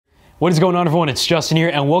What is going on, everyone? It's Justin here,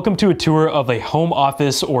 and welcome to a tour of a home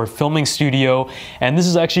office or filming studio. And this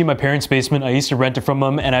is actually my parents' basement. I used to rent it from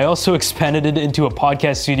them, and I also expanded it into a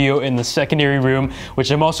podcast studio in the secondary room, which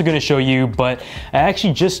I'm also going to show you. But I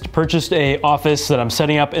actually just purchased an office that I'm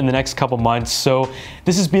setting up in the next couple months. So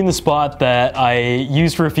this has been the spot that I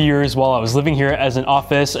used for a few years while I was living here as an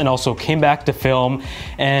office, and also came back to film.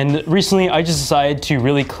 And recently, I just decided to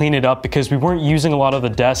really clean it up because we weren't using a lot of the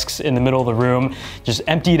desks in the middle of the room. Just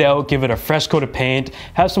empty it out, give it a fresh coat of paint,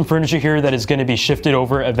 have some furniture here that is going to be shifted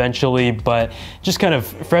over eventually, but just kind of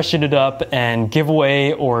freshen it up and give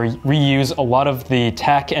away or reuse a lot of the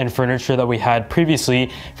tech and furniture that we had previously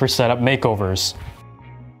for setup makeovers.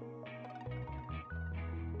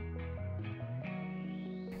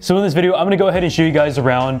 So in this video, I'm going to go ahead and show you guys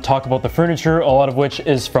around, talk about the furniture, a lot of which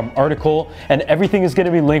is from article, and everything is going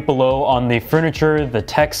to be linked below on the furniture, the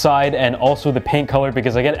tech side, and also the paint color,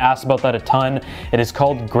 because I get asked about that a ton. It is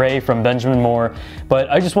called Gray from Benjamin Moore, but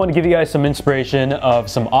I just want to give you guys some inspiration of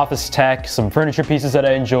some office tech, some furniture pieces that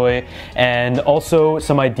I enjoy, and also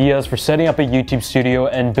some ideas for setting up a YouTube studio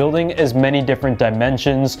and building as many different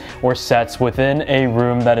dimensions or sets within a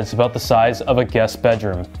room that is about the size of a guest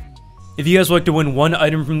bedroom. If you guys would like to win one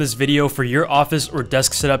item from this video for your office or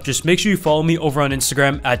desk setup, just make sure you follow me over on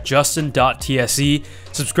Instagram at justin.tse,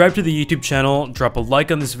 subscribe to the YouTube channel, drop a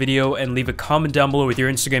like on this video, and leave a comment down below with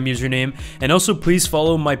your Instagram username, and also please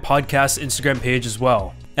follow my podcast Instagram page as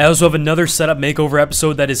well. I also have another setup makeover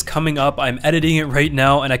episode that is coming up. I'm editing it right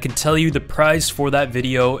now, and I can tell you the prize for that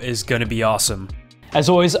video is gonna be awesome. As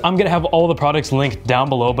always, I'm gonna have all the products linked down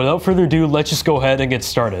below, but without further ado, let's just go ahead and get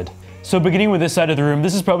started. So beginning with this side of the room,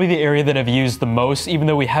 this is probably the area that I've used the most, even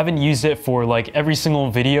though we haven't used it for like every single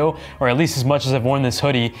video, or at least as much as I've worn this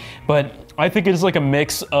hoodie. But I think it is like a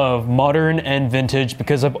mix of modern and vintage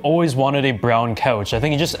because I've always wanted a brown couch. I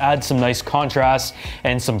think it just adds some nice contrast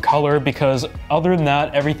and some color, because other than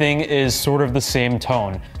that, everything is sort of the same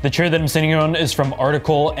tone. The chair that I'm sitting on is from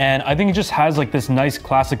Article, and I think it just has like this nice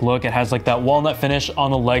classic look. It has like that walnut finish on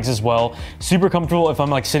the legs as well. Super comfortable if I'm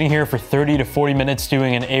like sitting here for 30 to 40 minutes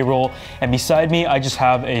doing an A-roll. And beside me, I just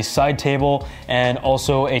have a side table and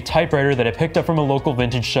also a typewriter that I picked up from a local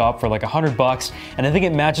vintage shop for like $100, and I think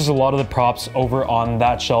it matches a lot of the props over on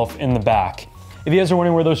that shelf in the back. If you guys are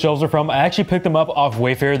wondering where those shelves are from, I actually picked them up off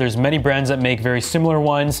Wayfair. There's many brands that make very similar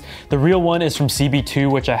ones. The real one is from CB2,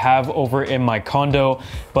 which I have over in my condo,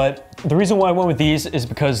 but the reason why I went with these is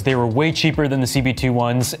because they were way cheaper than the CB2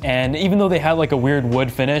 ones, and even though they had like a weird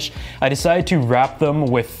wood finish, I decided to wrap them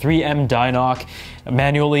with 3M Dynoc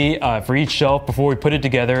manually for each shelf before we put it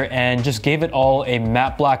together, and just gave it all a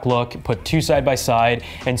matte black look, put two side by side,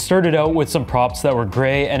 and started out with some props that were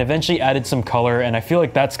gray and eventually added some color, and I feel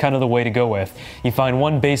like that's kind of the way to go with. You find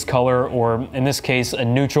one base color, or in this case, a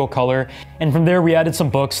neutral color, and from there we added some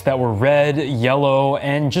books that were red, yellow,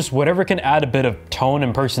 and just whatever can add a bit of tone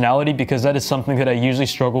and personality, because that is something that I usually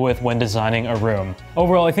struggle with when designing a room.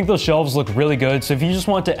 Overall, I think those shelves look really good, so if you just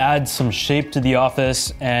want to add some shape to the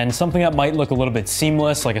office and something that might look a little bit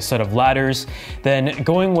seamless, like a set of ladders, then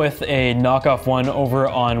going with a knockoff one over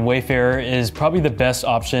on Wayfair is probably the best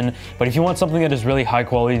option. But if you want something that is really high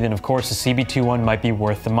quality, then of course the CB2 one might be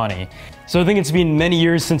worth the money. So I think it's been many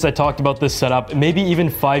years since I talked about this setup, maybe even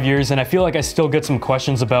 5 years, and I feel like I still get some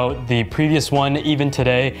questions about the previous one even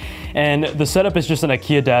today. And the setup is just an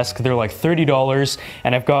IKEA desk. They're like $30,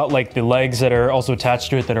 and I've got like the legs that are also attached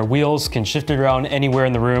to it that are wheels, can shift it around anywhere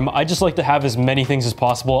in the room. I just like to have as many things as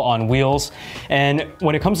possible on wheels. And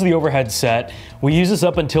when it comes to the overhead set, we use this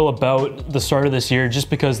up until about the start of this year just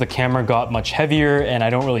because the camera got much heavier and I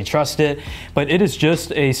don't really trust it. But it is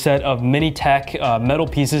just a set of mini tech metal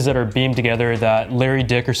pieces that are beamed together that Larry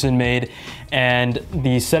Dickerson made, and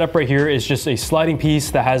the setup right here is just a sliding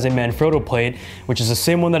piece that has a Manfrotto plate, which is the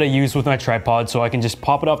same one that I use with my tripod, so I can just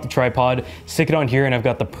pop it off the tripod, stick it on here, and I've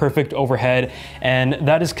got the perfect overhead. And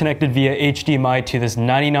that is connected via HDMI to this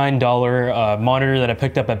 $99 monitor that I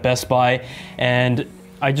picked up at Best Buy, and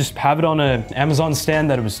I just have it on an Amazon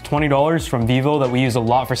stand that it was $20 from Vivo that we use a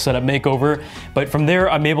lot for setup makeover. But from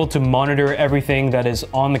there, I'm able to monitor everything that is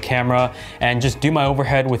on the camera and just do my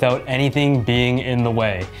overhead without anything being in the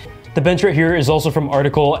way. The bench right here is also from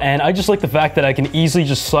Article, and I just like the fact that I can easily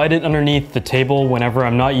just slide it underneath the table whenever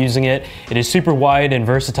I'm not using it. It is super wide and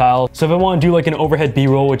versatile. So if I want to do like an overhead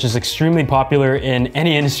B-roll, which is extremely popular in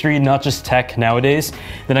any industry, not just tech nowadays,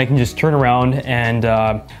 then I can just turn around and,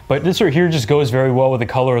 but this right here just goes very well with the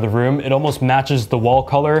color of the room. It almost matches the wall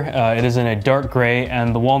color. It is in a dark gray,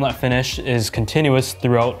 and the walnut finish is continuous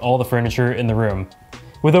throughout all the furniture in the room.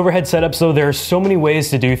 With overhead setups though, there are so many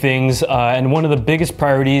ways to do things, and one of the biggest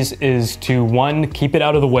priorities is to, one, keep it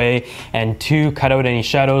out of the way, and two, cut out any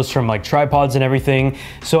shadows from like tripods and everything.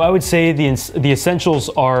 So I would say the essentials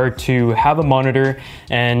are to have a monitor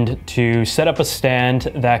and to set up a stand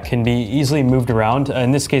that can be easily moved around.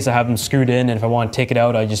 In this case, I have them screwed in, and if I want to take it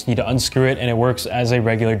out, I just need to unscrew it and it works as a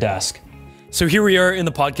regular desk. So here we are in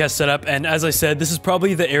the podcast setup, and as I said, this is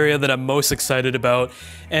probably the area that I'm most excited about.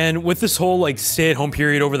 And with this whole like stay-at-home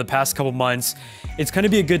period over the past couple months, it's gonna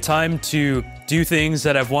be a good time to do things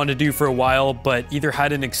that I've wanted to do for a while, but either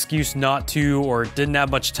had an excuse not to or didn't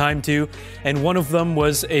have much time to. And one of them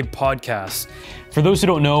was a podcast. For those who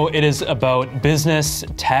don't know, it is about business,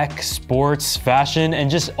 tech, sports, fashion,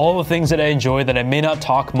 and just all the things that I enjoy that I may not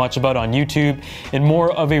talk much about on YouTube in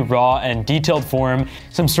more of a raw and detailed form.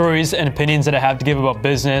 Some stories and opinions that I have to give about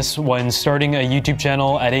business when starting a YouTube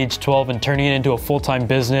channel at age 12 and turning it into a full-time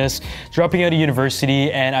business, dropping out of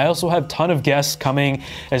university, and I also have a ton of guests coming,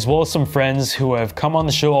 as well as some friends who have come on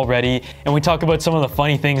the show already, and we talk about some of the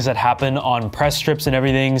funny things that happen on press trips and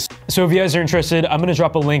everything. So if you guys are interested, I'm gonna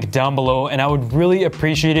drop a link down below, and I would really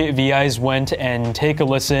appreciate it if you guys went and take a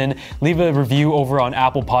listen, leave a review over on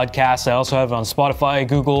Apple Podcasts. I also have it on Spotify,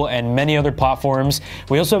 Google, and many other platforms.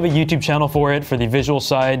 We also have a YouTube channel for it for the visual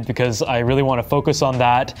side because I really want to focus on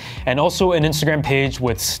that, and also an Instagram page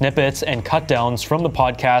with snippets and cut downs from the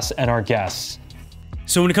podcast and our guests.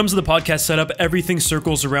 So when it comes to the podcast setup, everything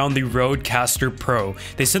circles around the Rodecaster Pro.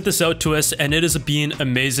 They sent this out to us and it is being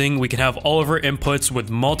amazing. We can have all of our inputs with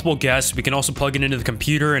multiple guests. We can also plug it into the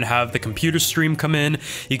computer and have the computer stream come in.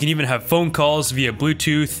 You can even have phone calls via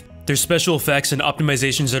Bluetooth. There's special effects and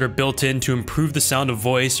optimizations that are built in to improve the sound of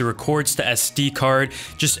voice. It records to SD card.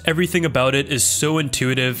 Just everything about it is so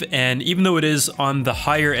intuitive, and even though it is on the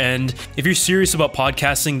higher end, if you're serious about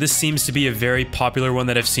podcasting, this seems to be a very popular one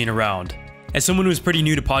that I've seen around. As someone who's pretty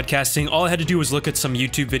new to podcasting, all I had to do was look at some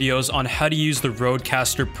YouTube videos on how to use the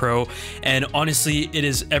Rodecaster Pro, and honestly, it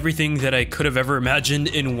is everything that I could have ever imagined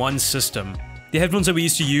in one system. The headphones that we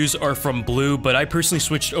used to use are from Blue, but I personally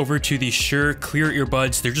switched over to the Shure Clear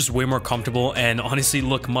earbuds. They're just way more comfortable and honestly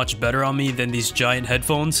look much better on me than these giant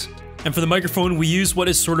headphones. And for the microphone, we use what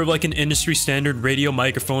is sort of like an industry standard radio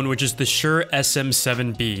microphone, which is the Shure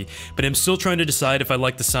SM7B, but I'm still trying to decide if I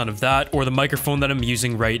like the sound of that or the microphone that I'm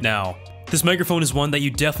using right now. This microphone is one that you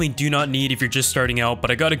definitely do not need if you're just starting out, but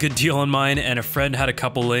I got a good deal on mine and a friend had a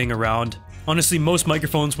couple laying around. Honestly, most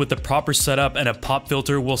microphones with the proper setup and a pop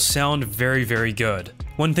filter will sound very, very good.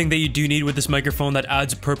 One thing that you do need with this microphone that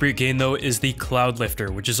adds appropriate gain though is the cloud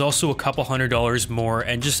lifter, which is also a couple $100 more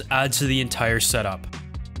and just adds to the entire setup.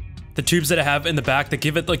 The tubes that I have in the back that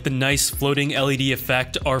give it like the nice floating LED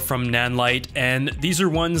effect are from Nanlite, and these are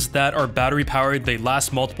ones that are battery powered. They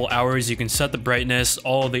last multiple hours. You can set the brightness,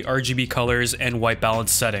 all the RGB colors, and white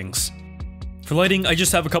balance settings. For lighting, I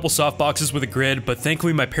just have a couple soft boxes with a grid, but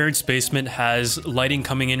thankfully my parents' basement has lighting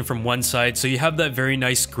coming in from one side, so you have that very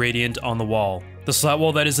nice gradient on the wall. The slat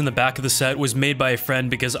wall that is in the back of the set was made by a friend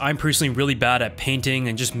because I'm personally really bad at painting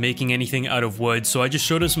and just making anything out of wood, so I just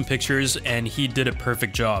showed him some pictures and he did a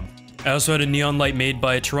perfect job. I also had a neon light made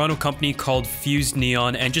by a Toronto company called Fused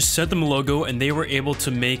Neon and just sent them a logo and they were able to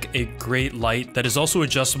make a great light that is also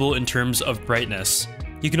adjustable in terms of brightness.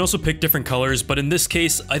 You can also pick different colors, but in this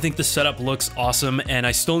case, I think the setup looks awesome and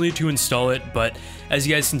I still need to install it, but as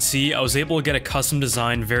you guys can see, I was able to get a custom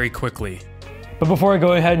design very quickly. But before I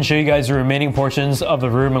go ahead and show you guys the remaining portions of the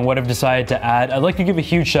room and what I've decided to add, I'd like to give a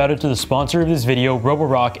huge shout out to the sponsor of this video,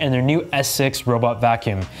 Roborock, and their new S6 robot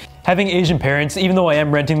vacuum. Having Asian parents, even though I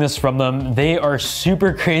am renting this from them, they are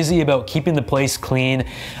super crazy about keeping the place clean,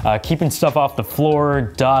 keeping stuff off the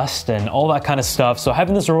floor, dust, and all that kind of stuff. So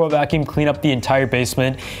having this robot vacuum clean up the entire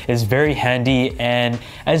basement is very handy. And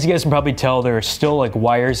as you guys can probably tell, there are still like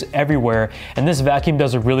wires everywhere. And this vacuum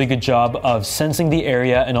does a really good job of sensing the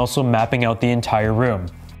area and also mapping out the entire room.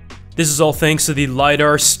 This is all thanks to the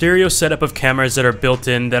LiDAR stereo setup of cameras that are built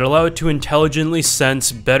in that allow it to intelligently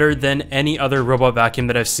sense better than any other robot vacuum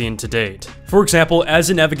that I've seen to date. For example, as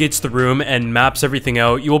it navigates the room and maps everything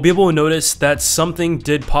out, you will be able to notice that something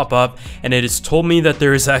did pop up and it has told me that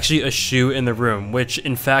there is actually a shoe in the room, which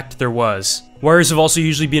in fact there was. Wires have also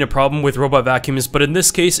usually been a problem with robot vacuums, but in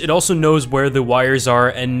this case it also knows where the wires are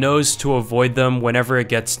and knows to avoid them whenever it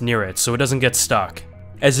gets near it, so it doesn't get stuck.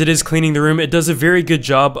 As it is cleaning the room, it does a very good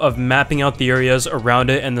job of mapping out the areas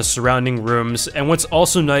around it and the surrounding rooms. And what's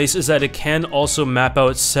also nice is that it can also map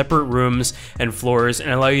out separate rooms and floors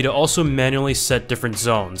and allow you to also manually set different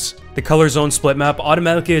zones. The color zone split map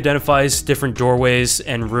automatically identifies different doorways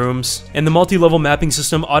and rooms, and the multi-level mapping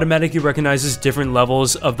system automatically recognizes different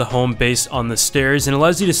levels of the home based on the stairs and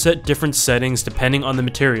allows you to set different settings depending on the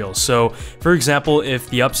material. So for example, if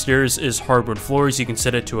the upstairs is hardwood floors, you can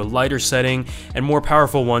set it to a lighter setting and more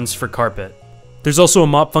powerful ones for carpet. There's also a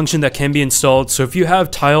mop function that can be installed, so if you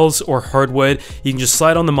have tiles or hardwood, you can just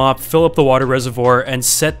slide on the mop, fill up the water reservoir, and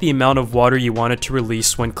set the amount of water you want it to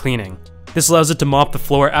release when cleaning. This allows it to mop the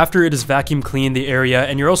floor after it has vacuum cleaned the area,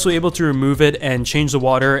 and you're also able to remove it and change the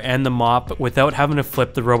water and the mop without having to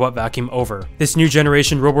flip the robot vacuum over. This new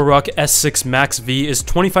generation Roborock S6 Max V is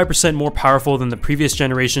 25% more powerful than the previous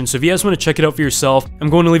generation, so if you guys want to check it out for yourself, I'm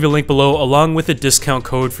going to leave a link below along with a discount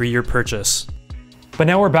code for your purchase. But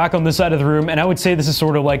now we're back on this side of the room, and I would say this is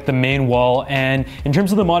sort of like the main wall, and in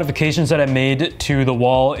terms of the modifications that I made to the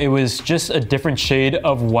wall, it was just a different shade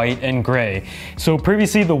of white and gray. So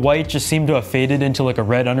previously the white just seemed to have faded into like a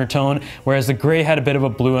red undertone, whereas the gray had a bit of a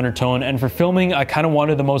blue undertone, and for filming I kind of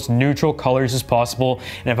wanted the most neutral colors as possible,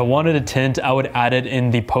 and if I wanted a tint I would add it in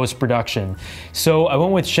the post-production. So I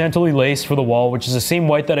went with Chantilly lace for the wall, which is the same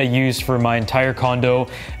white that I used for my entire condo.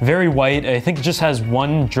 Very white. I think it just has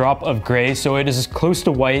one drop of gray, so it is as close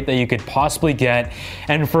to white that you could possibly get,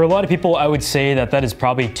 and for a lot of people I would say that that is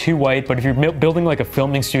probably too white, but if you're building like a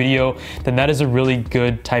filming studio, then that is a really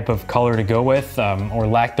good type of color to go with, or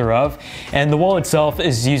lack thereof. And the wall itself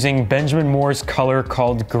is using Benjamin Moore's color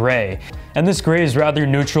called gray. And this gray is rather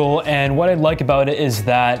neutral, and what I like about it is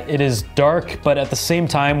that it is dark, but at the same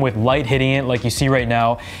time with light hitting it like you see right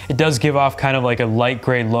now, it does give off kind of like a light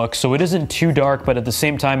gray look. So it isn't too dark, but at the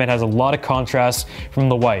same time it has a lot of contrast from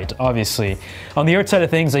the white, obviously. On the art side of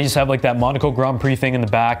things, I just have like that Monaco Grand Prix thing in the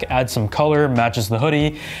back, add some color, matches the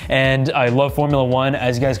hoodie, and I love Formula One,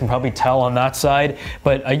 as you guys can probably tell on that side,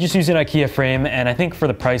 but I just use an IKEA frame, and I think for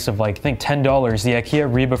the price of like, I think $10, the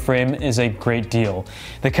IKEA Reba frame is a great deal.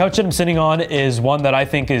 The couch that I'm sitting on is one that I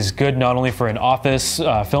think is good not only for an office,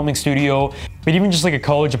 filming studio, but even just like a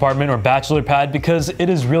college apartment or bachelor pad, because it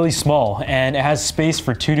is really small and it has space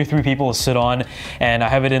for 2 to 3 people to sit on, and I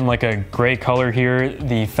have it in like a gray color here.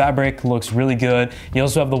 The fabric looks really good. You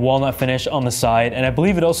also have the walnut finish on the side, and I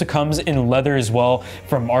believe it also comes in leather as well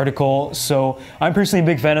from Article. So I'm personally a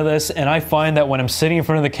big fan of this, and I find that when I'm sitting in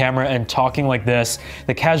front of the camera and talking like this,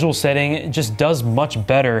 the casual setting just does much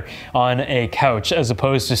better on a couch as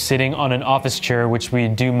opposed to sitting on an office chair, which we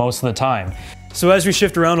do most of the time. So as we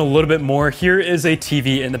shift around a little bit more, here is a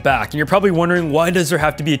TV in the back. And you're probably wondering, why does there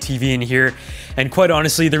have to be a TV in here? And quite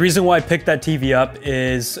honestly, the reason why I picked that TV up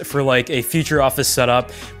is for like a future office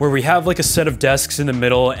setup where we have like a set of desks in the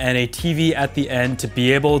middle and a TV at the end to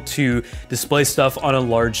be able to display stuff on a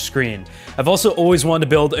large screen. I've also always wanted to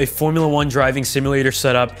build a Formula One driving simulator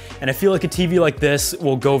setup, and I feel like a TV like this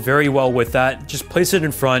will go very well with that. Just place it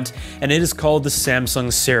in front, and it is called the Samsung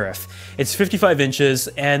Serif. It's 55 inches,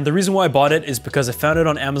 and the reason why I bought it is because I found it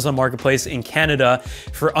on Amazon Marketplace in Canada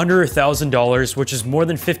for under $1,000, which is more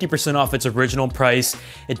than 50% off its original price.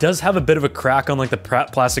 It does have a bit of a crack on like the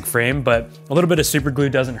plastic frame, but a little bit of super glue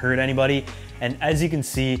doesn't hurt anybody. And as you can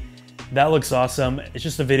see, that looks awesome. It's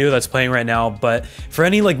just a video that's playing right now, but for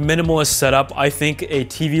any like minimalist setup, I think a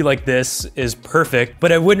TV like this is perfect,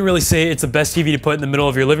 but I wouldn't really say it's the best TV to put in the middle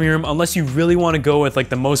of your living room unless you really want to go with like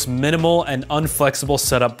the most minimal and unflexible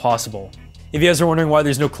setup possible. If you guys are wondering why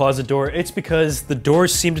there's no closet door, it's because the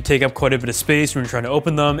doors seem to take up quite a bit of space when you're trying to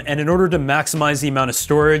open them, and in order to maximize the amount of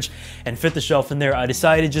storage and fit the shelf in there, I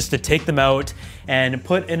decided just to take them out and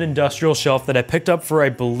put an industrial shelf that I picked up for, I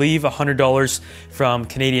believe, $100 from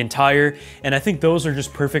Canadian Tire, and I think those are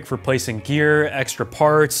just perfect for placing gear, extra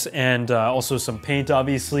parts, and also some paint,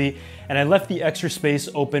 obviously. And I left the extra space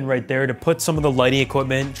open right there to put some of the lighting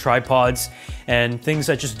equipment, tripods, and things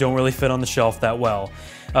that just don't really fit on the shelf that well.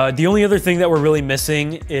 The only other thing that we're really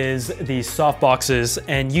missing is the soft boxes,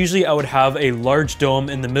 and usually I would have a large dome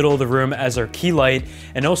in the middle of the room as our key light,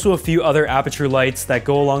 and also a few other aperture lights that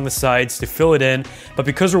go along the sides to fill it in, but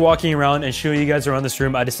because we're walking around and showing you guys around this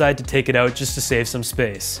room, I decided to take it out just to save some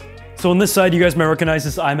space. So on this side, you guys might recognize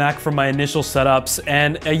this iMac from my initial setups,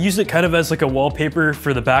 and I use it kind of as like a wallpaper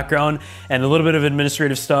for the background and a little bit of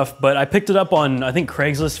administrative stuff, but I picked it up on, I think,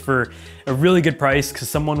 Craigslist for a really good price because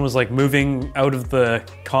someone was like moving out of the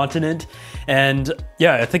continent. And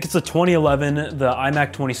yeah, I think it's a 2011, the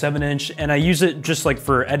iMac 27-inch, and I use it just like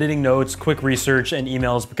for editing notes, quick research, and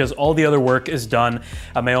emails because all the other work is done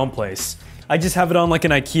at my own place. I just have it on like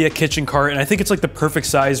an IKEA kitchen cart, and I think it's like the perfect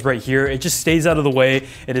size right here. It just stays out of the way.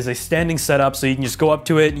 It is a standing setup, so you can just go up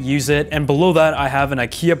to it, use it. And below that, I have an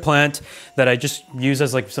IKEA plant that I just use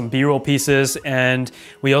as like some B-roll pieces. And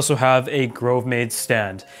we also have a Grove Made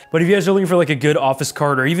stand. But if you guys are looking for like a good office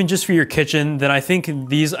cart or even just for your kitchen, then I think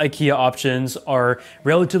these IKEA options are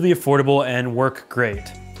relatively affordable and work great.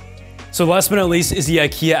 So last but not least is the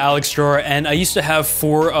IKEA Alex drawer, and I used to have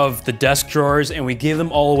 4 of the desk drawers and we gave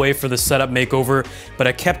them all away for the setup makeover, but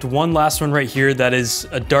I kept one last one right here that is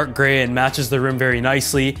a dark gray and matches the room very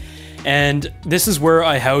nicely. And this is where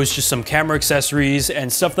I house just some camera accessories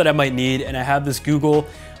and stuff that I might need, and I have this Google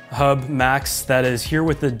Hub Max that is here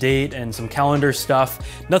with the date and some calendar stuff.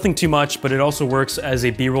 Nothing too much, but it also works as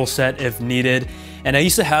a B-roll set if needed. And I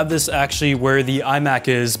used to have this actually where the iMac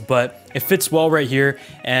is, but it fits well right here.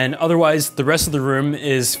 And otherwise, the rest of the room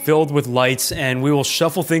is filled with lights, and we will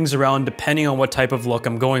shuffle things around depending on what type of look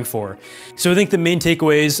I'm going for. So I think the main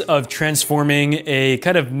takeaways of transforming a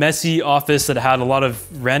kind of messy office that had a lot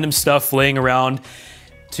of random stuff laying around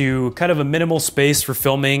to kind of a minimal space for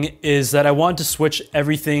filming is that I want to switch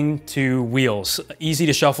everything to wheels. Easy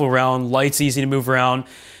to shuffle around, lights easy to move around,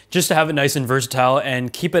 just to have it nice and versatile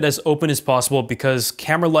and keep it as open as possible because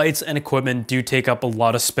camera lights and equipment do take up a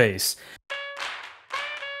lot of space.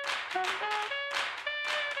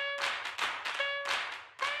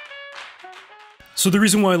 So the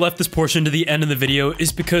reason why I left this portion to the end of the video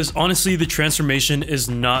is because honestly the transformation is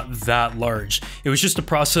not that large. It was just a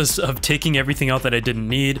process of taking everything out that I didn't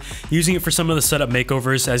need, using it for some of the setup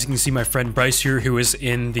makeovers. As you can see, my friend Bryce here, who was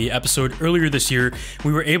in the episode earlier this year,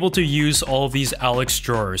 we were able to use all of these Alex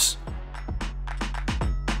drawers.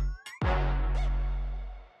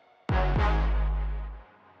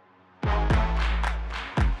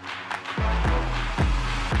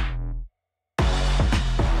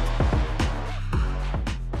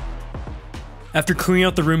 After clearing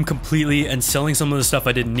out the room completely and selling some of the stuff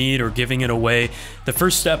I didn't need or giving it away, the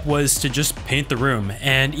first step was to just paint the room.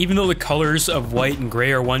 And even though the colors of white and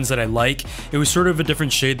gray are ones that I like, it was sort of a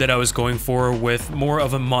different shade that I was going for with more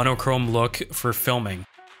of a monochrome look for filming.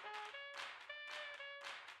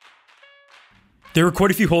 There were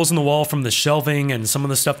quite a few holes in the wall from the shelving and some of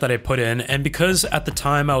the stuff that I put in, and because at the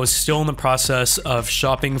time I was still in the process of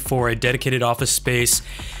shopping for a dedicated office space,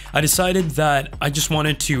 I decided that I just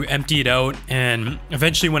wanted to empty it out, and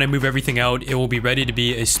eventually when I move everything out, it will be ready to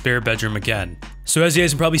be a spare bedroom again. So as you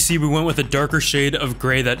guys can probably see, we went with a darker shade of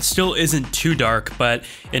gray that still isn't too dark, but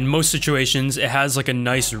in most situations it has like a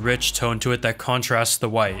nice rich tone to it that contrasts the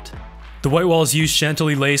white. The white walls use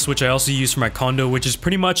Chantilly lace, which I also use for my condo, which is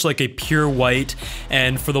pretty much like a pure white,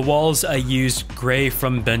 and for the walls I used gray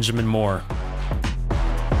from Benjamin Moore.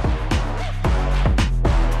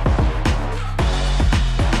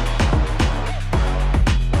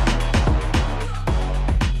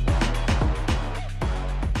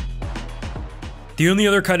 The only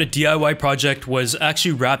other kind of DIY project was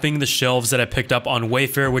actually wrapping the shelves that I picked up on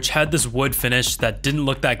Wayfair, which had this wood finish that didn't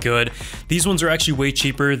look that good. These ones are actually way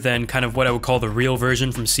cheaper than kind of what I would call the real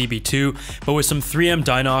version from CB2, but with some 3M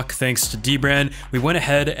Dynoc, thanks to D-Brand, we went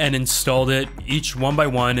ahead and installed it each one by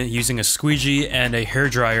one using a squeegee and a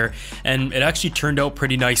hairdryer, and it actually turned out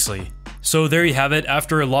pretty nicely. So there you have it.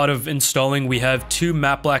 After a lot of installing, we have 2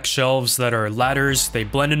 matte black shelves that are ladders. They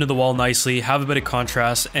blend into the wall nicely, have a bit of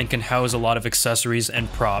contrast, and can house a lot of accessories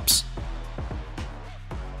and props.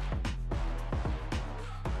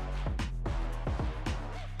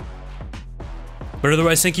 But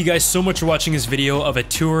otherwise, thank you guys so much for watching this video of a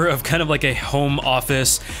tour of kind of like a home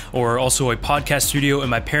office or also a podcast studio in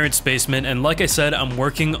my parents' basement. And like I said, I'm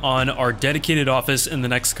working on our dedicated office in the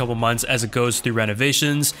next couple months as it goes through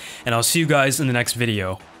renovations. And I'll see you guys in the next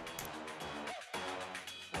video.